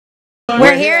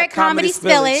We're here at Comedy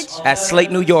Spillage at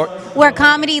Slate, New York, where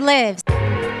comedy lives.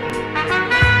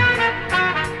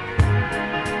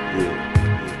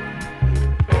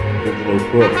 Original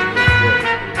crook,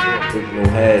 original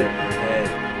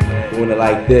head, doing it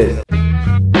like this.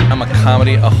 I'm a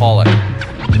comedy-aholic.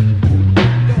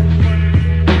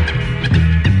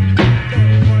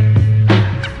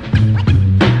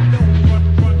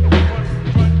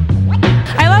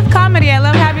 I love comedy. I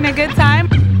love having a good time.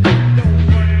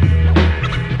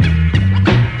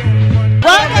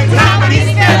 Welcome to Comedy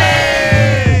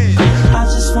Spillage! I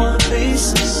just wanna be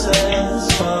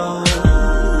successful.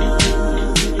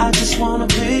 I just wanna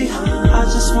be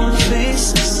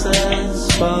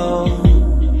successful.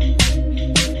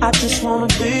 I just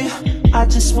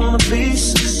wanna be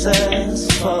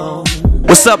successful.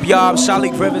 What's up, y'all? I'm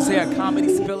Shalik Rivers here at Comedy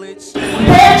Spillage.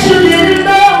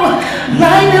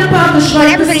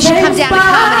 Everybody should come down to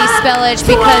Comedy Spillage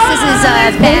because this is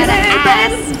a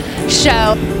badass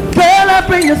show. Girl, I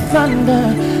bring the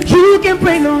thunder, you can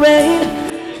bring the rain.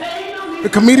 The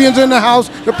comedians in the house,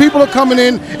 the people are coming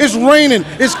in, it's raining,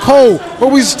 it's cold,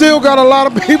 but we still got a lot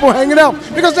of people hanging out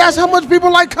because that's how much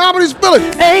people like Comedy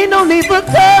Spillage. Ain't no need for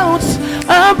coats,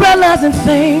 umbrellas and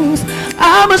things.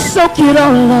 I'ma soak it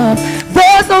all up.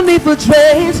 There's no need for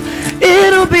trades.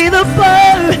 It'll be the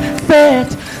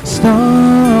perfect storm.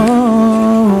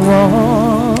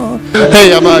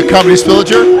 Hey, I'm a Comedy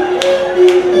Spillager.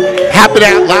 Happy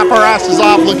to laugh our asses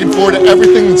off. Looking forward to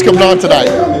everything that's coming on tonight.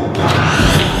 We're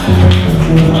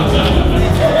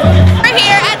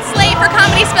here at Slate for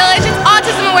Comedy Spillage. It's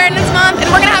Autism Awareness Month,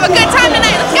 and we're gonna have a good time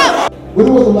tonight. Let's go!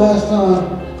 When was the last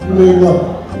time you made love?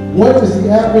 What is the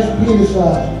average penis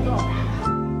size?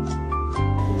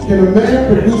 Can a man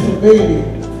produce a baby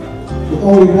with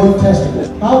only one testicle?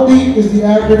 How deep is the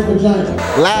average vagina?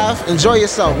 Laugh, enjoy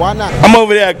yourself. Why not? I'm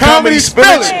over there at Comedy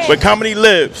Spillage, where comedy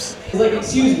lives. He's like,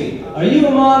 excuse me, are you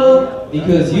a model?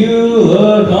 Because you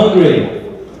look hungry.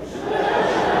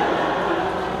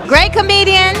 Great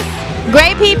comedians,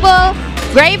 great people,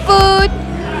 great food,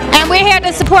 and we're here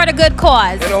to support a good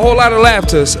cause. And a whole lot of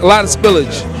laughter, a lot of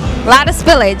spillage. A lot of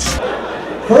spillage.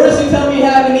 First you tell me you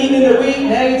haven't eaten in a week,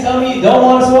 now you tell me you don't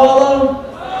want to swallow.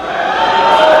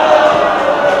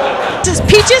 This is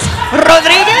Peaches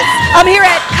Rodriguez. I'm here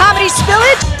at Comedy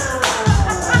Spillage.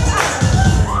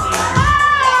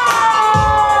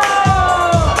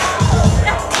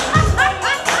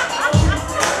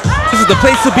 This is the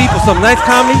place to be for some nice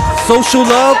comedy, social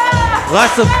love,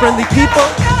 lots of friendly people.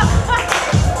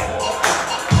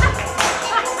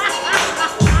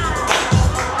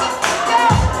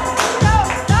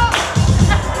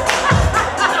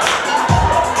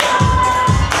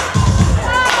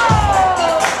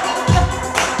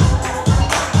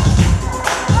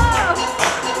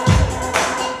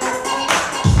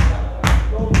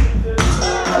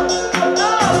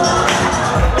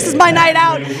 This is my night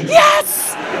out. Yes!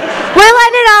 We're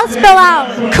letting it all spill out.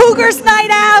 Cougar's night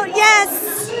out,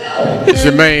 yes! It's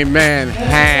your main man,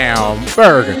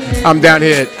 Hamburger. I'm down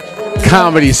here at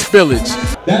Comedy Spillage.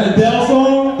 That Adele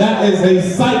song, that is a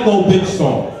psycho bitch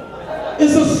song.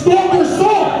 It's a stalker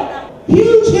song.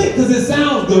 Huge hit because it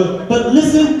sounds good, but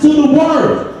listen to the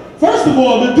word. First of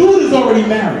all, the dude is already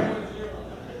married.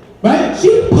 Right?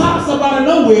 She pops up out of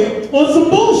nowhere on some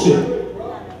bullshit.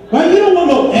 Right? You don't want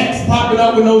no ex popping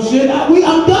up with no shit. I'm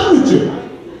done with you.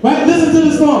 Right? Listen to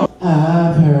the song.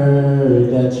 I've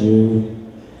heard that you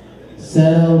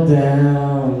settled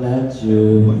down, that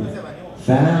you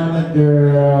found a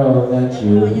girl, that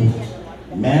you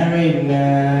married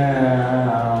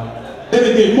now. Then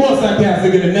it get more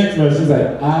sarcastic in the next verse. She's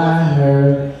like, I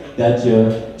heard that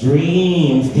your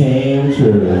dreams came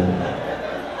true.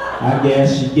 I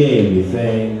guess she gave you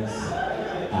things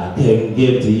I couldn't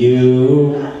give to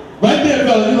you. Right there,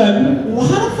 fellas, you're like, well,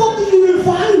 how the fuck did you even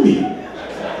find me?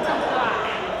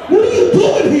 What are you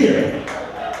doing here?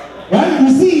 Right? You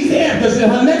see he's amped because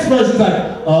her next verse is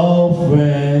like, oh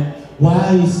friend,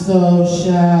 why you so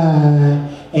shy?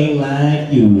 Ain't like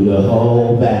you to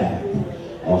hold back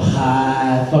or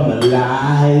hide from the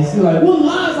lies. You're like, what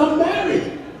lies? I'm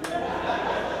married.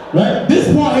 Right? This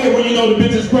part here when you know the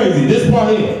bitch is crazy. This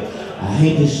part here. I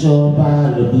hate to show up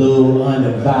out of the blue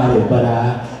uninvited, but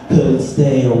I couldn't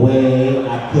stay away,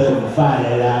 I couldn't fight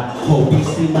it. I hope you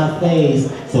see my face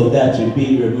so that you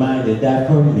be reminded that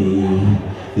for me,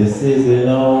 this isn't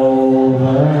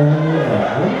over.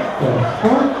 What the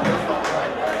fuck?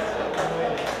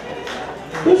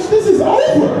 Bitch, this is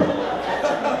over.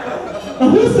 Now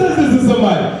who says this to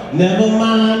somebody? Never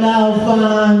mind, I'll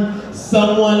find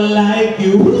someone like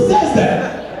you. Who says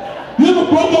that? You ever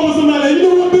broke up with somebody like, you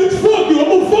know what, bitch, fuck you, I'm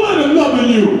gonna find another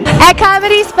you. At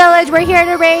Comedy Spillage, we're here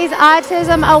to raise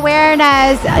autism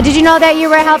awareness. Did you know that you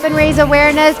were helping raise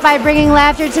awareness by bringing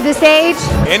laughter to the stage?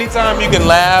 Anytime you can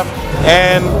laugh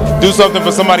and do something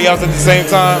for somebody else at the same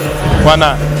time, why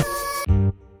not?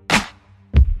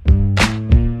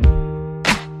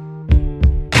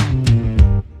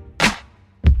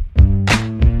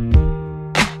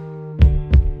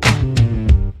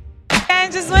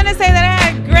 Say that I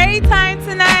had a great time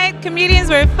tonight. Comedians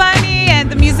were funny,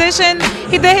 and the musician,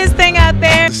 he did his thing out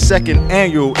there. The second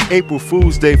annual April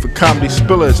Fool's Day for Comedy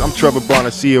Spillage. I'm Trevor,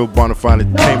 CEO of Bonnerfied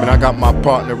Entertainment. I got my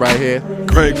partner right here,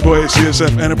 Greg Boyd,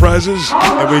 CSF Enterprises.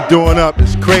 And we're doing up.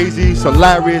 It's crazy, it's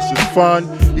hilarious, it's fun.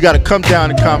 You got to come down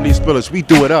to Comedy Spillage. We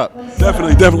do it up.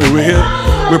 Definitely. We're here.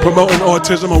 We're promoting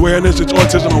autism awareness. It's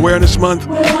Autism Awareness Month.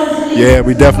 Yeah,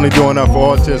 we definitely doing up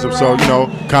for autism. So, you know,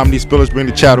 Comedy Spillage bring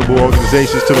the charitable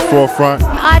organizations to the forefront.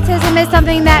 Autism is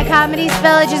something that Comedy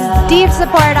Spillage is deep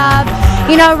support of,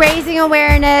 you know, raising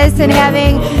awareness and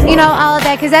having, you know, all of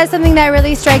that, because that's something that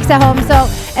really strikes at home. So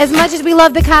as much as we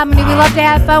love the comedy, we love to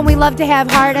have fun, we love to have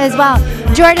heart as well.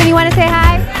 Jordan, you want to say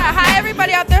hi? Yeah, hi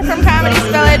everybody out there from Comedy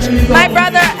Spillage. My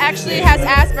brother actually has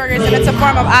Asperger's and it's a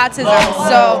form of autism,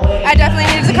 so I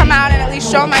definitely needed to come out and at least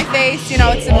show my face. You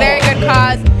know, it's a very good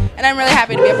cause, and I'm really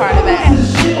happy to be a part of it.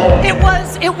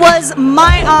 It was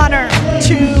my honor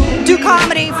to do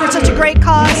comedy for such a great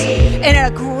cause in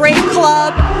a great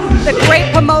club, the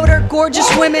great promoter, gorgeous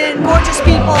women, gorgeous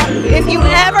people. If you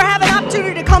ever have an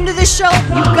opportunity to come to this show,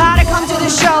 you gotta come to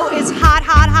this show. It's hot,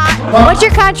 hot, hot. What's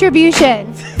your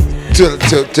contribution? To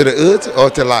the hoods or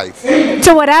to life?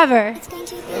 To whatever.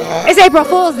 It's April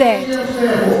Fool's Day.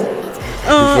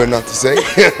 Prefer not to say.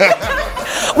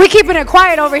 We keeping it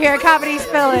quiet over here at Comedy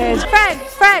Spillage.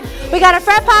 Friend, we got a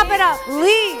friend popping up.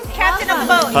 Lee, captain of the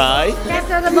boat. Hi.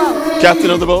 Captain of the boat. Captain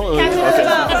of the boat?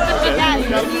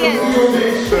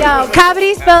 Yo,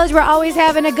 Comedy Spillage, we're always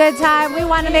having a good time. We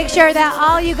want to make sure that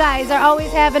all you guys are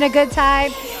always having a good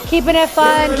time, keeping it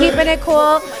fun, keeping it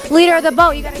cool. Leader of the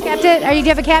boat, you got a captain? Do you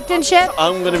have a captainship?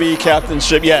 I'm going to be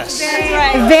captainship, yes.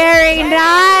 Very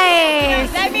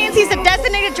nice. That means he's a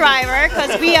designated driver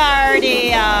because we are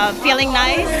already feeling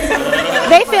nice.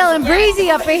 They feeling breezy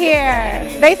up in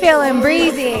here. They feeling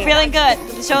breezy. Feeling good.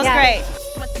 The show's great.